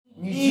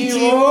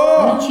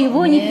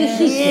Ничего не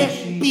пишите.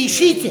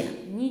 Пишите.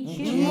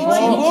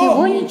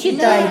 Ничего не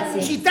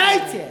читайте.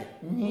 Читайте.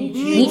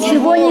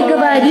 Ничего не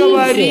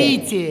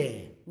говорите.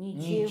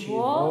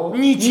 Ничего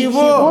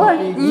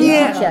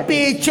не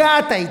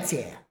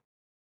печатайте.